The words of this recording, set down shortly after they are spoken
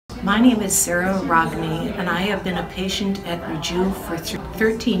My name is Sarah Rogney, and I have been a patient at Rejuv for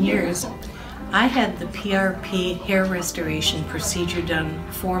 13 years. I had the PRP hair restoration procedure done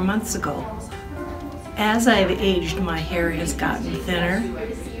 4 months ago. As I've aged, my hair has gotten thinner,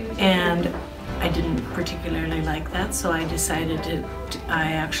 and I didn't particularly like that, so I decided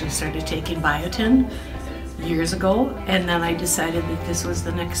I actually started taking biotin years ago, and then I decided that this was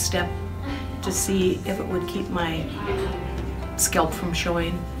the next step to see if it would keep my scalp from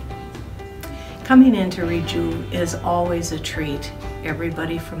showing. Coming into Rejuv is always a treat.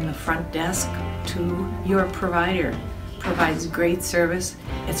 Everybody from the front desk to your provider provides great service.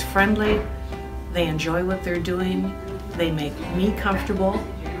 It's friendly, they enjoy what they're doing, they make me comfortable,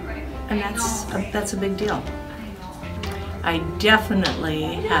 and that's a big deal. I definitely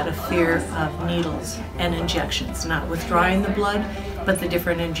had a fear of needles and injections, not withdrawing the blood, but the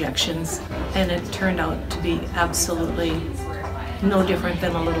different injections, and it turned out to be absolutely no different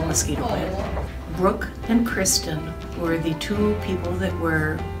than a little mosquito bite. Brooke and Kristen were the two people that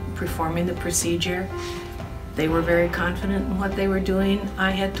were performing the procedure. They were very confident in what they were doing.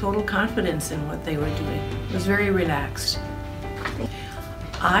 I had total confidence in what they were doing. It was very relaxed.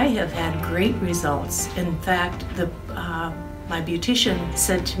 I have had great results. In fact, my beautician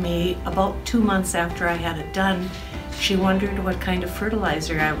said to me about 2 months after I had it done, she wondered what kind of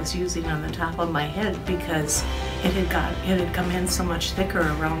fertilizer I was using on the top of my head because it had come in so much thicker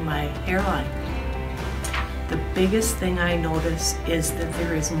around my hairline. The biggest thing I notice is that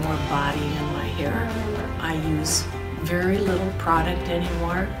there is more body in my hair. I use very little product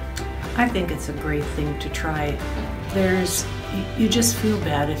anymore. I think it's a great thing to try. You just feel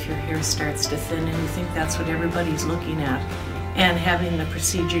bad if your hair starts to thin and you think that's what everybody's looking at. And having the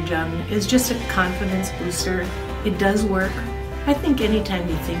procedure done is just a confidence booster. It does work. I think anytime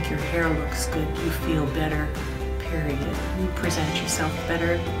you think your hair looks good, you feel better, period. You present yourself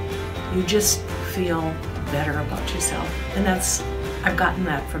better. You just feel better about yourself. And I've gotten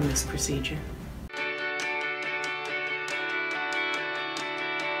that from this procedure.